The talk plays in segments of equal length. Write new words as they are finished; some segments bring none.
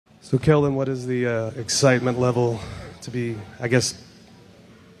So, Keldon, what is the excitement level to be, I guess,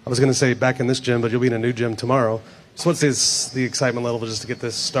 I was going to say back in this gym, but you'll be in a new gym tomorrow. So what's the excitement level just to get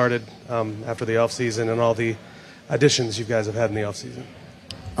this started after the offseason and all the additions you guys have had in the offseason?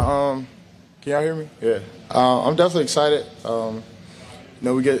 Can y'all hear me? Yeah. I'm definitely excited.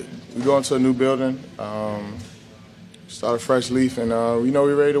 We go into a new building, start a fresh leaf, and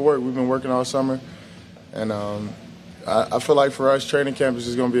we're ready to work. We've been working all summer, and I feel like for us, training camp is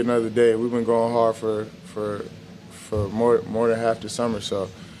just going to be another day. We've been going hard for more than half the summer, so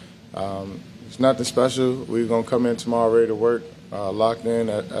it's nothing special. We're going to come in tomorrow ready to work, locked in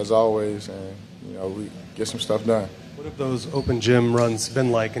as always, and we get some stuff done. What have those open gym runs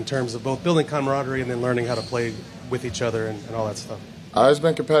been like in terms of both building camaraderie and then learning how to play with each other and all that stuff? It's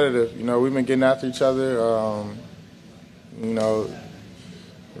been competitive. We've been getting after each other.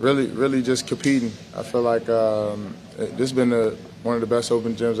 Really just competing. I feel like this has been one of the best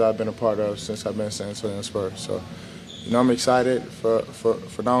open gyms I've been a part of since I've been at San Antonio Spurs. So, I'm excited for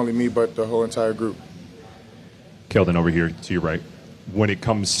not only me but the whole entire group. Keldon, over here to your right. When it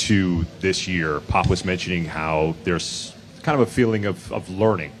comes to this year, Pop was mentioning how there's kind of a feeling of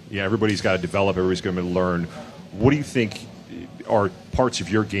learning. Yeah, everybody's got to develop, everybody's going to learn. What do you think are parts of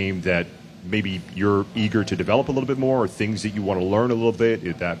your game that maybe you're eager to develop a little bit more, or things that you want to learn a little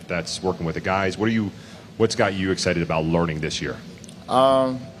bit? That's working with the guys. What's got you excited about learning this year?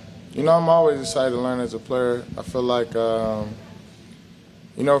 I'm always excited to learn as a player. I feel like, for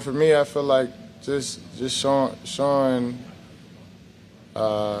me, I feel like just showing.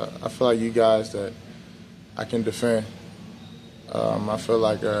 I feel like you guys that I can defend. I feel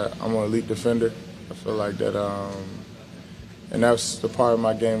like I'm an elite defender. I feel like that, and that's the part of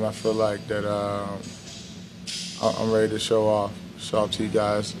my game I feel like that I'm ready to show off to you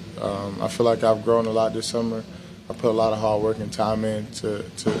guys. I feel like I've grown a lot this summer. I put a lot of hard work and time into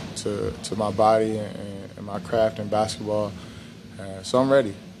my body and my craft in basketball. So I'm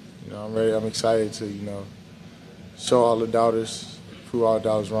ready. I'm ready. I'm excited to show all the doubters, prove all the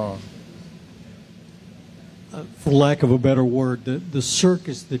doubters wrong. For lack of a better word, the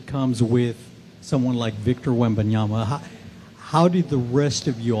circus that comes with someone like Victor Wembanyama, how did the rest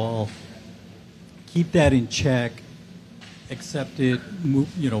of you all keep that in check, accept it,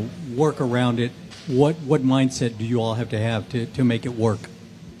 work around it? What mindset do you all have to make it work?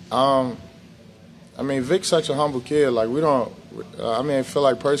 Vic's such a humble kid. Like, I feel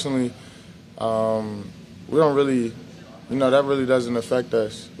like personally, we don't really, that really doesn't affect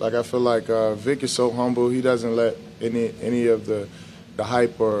us. Like, I feel like Vic is so humble. He doesn't let any of the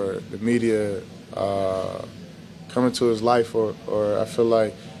hype or the media come into his life or I feel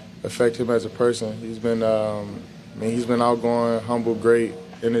like affect him as a person. He's been outgoing, humble, great,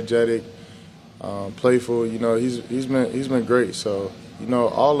 energetic, playful. He's been great. So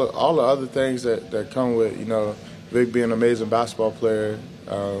all the other things that come with Vic being an amazing basketball player.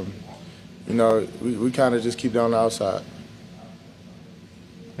 We kind of just keep that on the outside.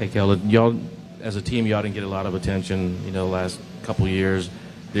 Hey, Keldon, y'all as a team, y'all didn't get a lot of attention, last couple years.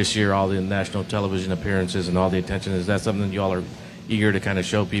 This year, all the national television appearances and all the attention, is that something y'all are eager to kind of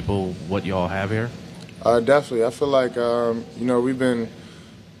show people what y'all have here? Definitely. I feel like we've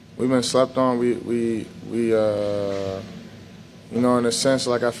been slept on. We in a sense,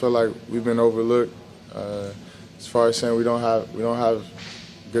 like, I feel like we've been overlooked as far as saying we don't have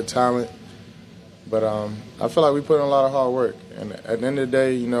good talent. But I feel like we put in a lot of hard work. And at the end of the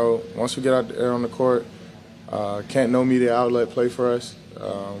day, once we get out there on the court, can't no media outlet play for us.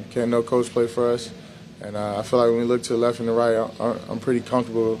 Can't no coach play for us. And I feel like when we look to the left and the right, I'm pretty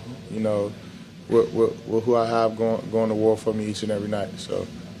comfortable, with who I have going to war for me each and every night. So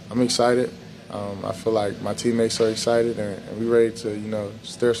I'm excited. I feel like my teammates are excited, and we're ready to,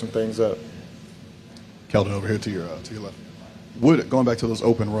 stir some things up. Keldon, over here to your left. Going back to those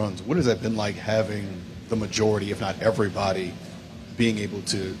open runs, what has that been like, having the majority, if not everybody, being able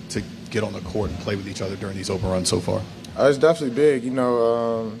to get on the court and play with each other during these open runs so far? It's definitely big. It's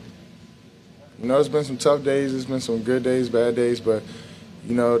been some tough days. It's been some good days, bad days, but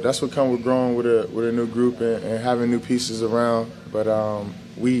that's what comes with growing with a new group and having new pieces around. But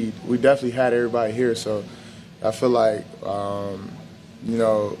we definitely had everybody here, so I feel like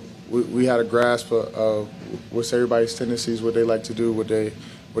we had a grasp of what's everybody's tendencies, what they like to do, what they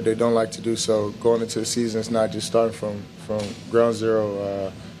don't like to do. So going into the season, it's not just starting from ground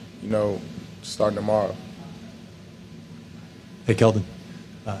zero. Starting tomorrow. Hey, Keldon,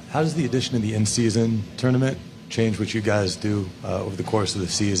 how does the addition of the in-season tournament change what you guys do over the course of the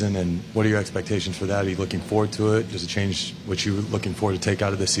season, and what are your expectations for that? Are you looking forward to it? Does it change what you're looking forward to take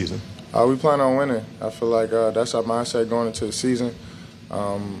out of this season? We plan on winning. I feel like that's our mindset going into the season.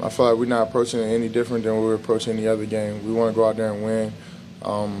 I feel like we're not approaching it any different than we were approaching any other game. We want to go out there and win,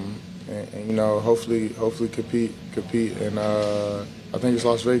 and you know, hopefully compete. And I think it's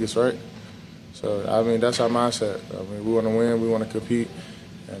Las Vegas, right? So I mean, that's our mindset. I mean, we want to win, we want to compete,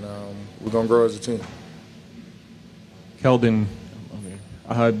 and we're gonna grow as a team. Keldon,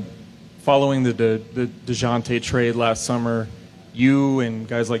 following the DeJounte trade last summer, you and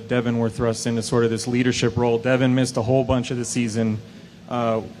guys like Devin were thrust into sort of this leadership role. Devin missed a whole bunch of the season.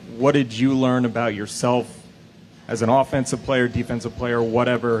 What did you learn about yourself as an offensive player, defensive player,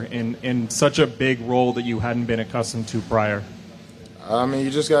 whatever, in such a big role that you hadn't been accustomed to prior? I mean,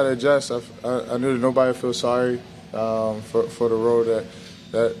 you just got to adjust. I knew that nobody would feel sorry for the role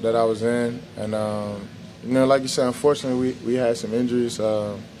that I was in. And, you know, like you said, unfortunately, we had some injuries.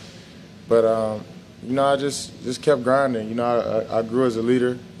 But you know, I just kept grinding. You know, I grew as a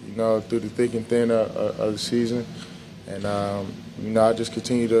leader, you know, through the thick and thin of the season. And, you know, I just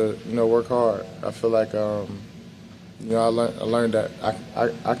continue to, you know, work hard. I feel like, you know, I learned that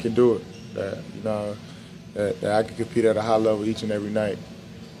I can do it, that, you know, that I can compete at a high level each and every night.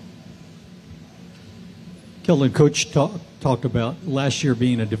 Keldon, Coach talked about last year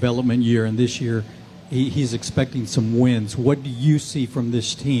being a development year, and this year he's expecting some wins. What do you see from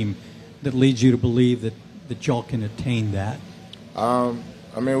this team that leads you to believe that y'all can attain that? I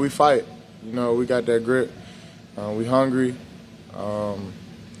mean, we fight. You know, we got that grit. We hungry.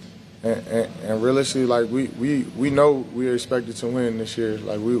 And realistically, like, we know we're expected to win this year.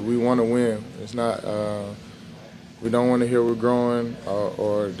 Like, we want to win. It's not, we don't want to hear we're growing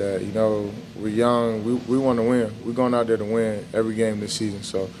or that, you know, we're young. We want to win. We're going out there to win every game this season.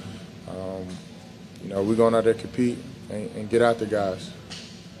 So, you know, we're going out there to compete and get out there, guys.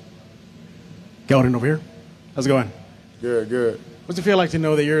 Keldon over here. How's it going? Good, good. What's it feel like to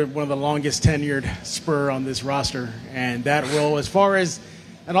know that you're one of the longest tenured Spur on this roster, and that will, as far as,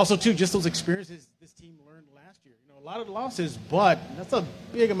 and also too, just those experiences this team learned last year. You know, a lot of losses, but that's a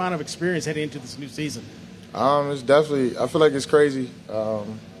big amount of experience heading into this new season. It's definitely, I feel like it's crazy. I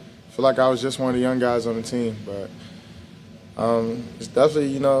feel like I was just one of the young guys on the team, but it's definitely,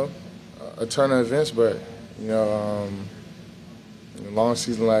 you know, a turn of events. But you know, long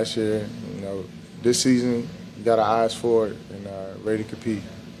season last year. You know, this season we got our eyes forward and ready to compete.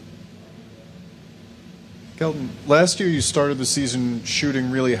 Keldon, last year you started the season shooting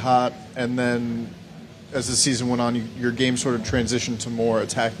really hot, and then as the season went on, your game sort of transitioned to more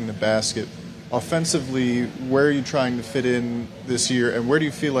attacking the basket. Offensively, where are you trying to fit in this year, and where do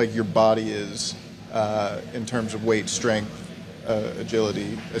you feel like your body is in terms of weight, strength,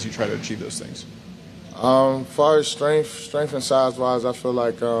 agility, as you try to achieve those things? As far as strength and size-wise, I feel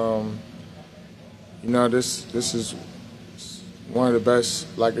like, you know, this is one of the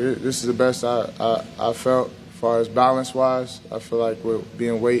best. Like, this is the best I felt. As far as balance-wise, I feel like with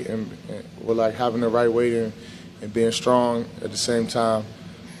being weight and with like having the right weight and being strong at the same time.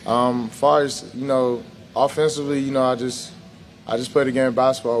 As far as, you know, offensively, you know, I just play the game of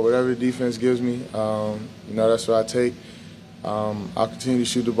basketball. Whatever the defense gives me, you know, that's what I take. I'll continue to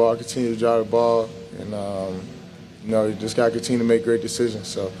shoot the ball, continue to drive the ball, and you know, you just gotta continue to make great decisions.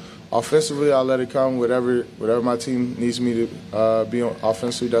 So offensively, I'll let it come. Whatever my team needs me to be on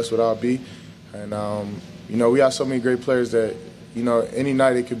offensively, that's what I'll be. And you know, we have so many great players that, you know, any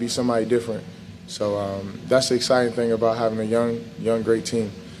night it could be somebody different. So that's the exciting thing about having a young, great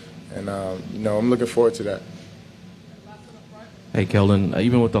team. And, you know, I'm looking forward to that. Hey, Keldon,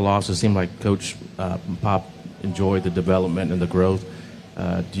 even with the loss, it seemed like Coach Pop enjoyed the development and the growth.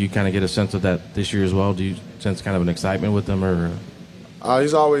 Do you kind of get a sense of that this year as well? Do you sense kind of an excitement with him? Or?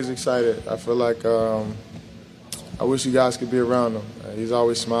 He's always excited. I feel like I wish you guys could be around him. He's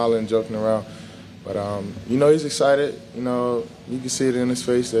always smiling and joking around. But, you know, he's excited. You know, you can see it in his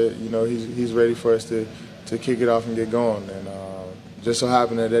face that, you know, he's ready for us to kick it off and get going. And just so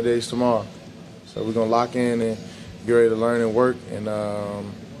happened that day's tomorrow. So we're going to lock in and get ready to learn and work and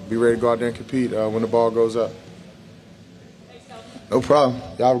be ready to go out there and compete when the ball goes up. No problem.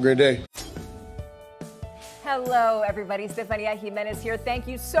 Y'all have a great day. Hello, everybody. Stefania Jimenez here. Thank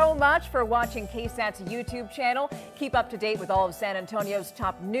you so much for watching KSAT's YouTube channel. Keep up to date with all of San Antonio's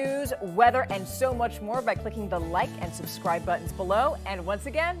top news, weather, and so much more by clicking the like and subscribe buttons below. And once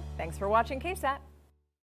again, thanks for watching KSAT.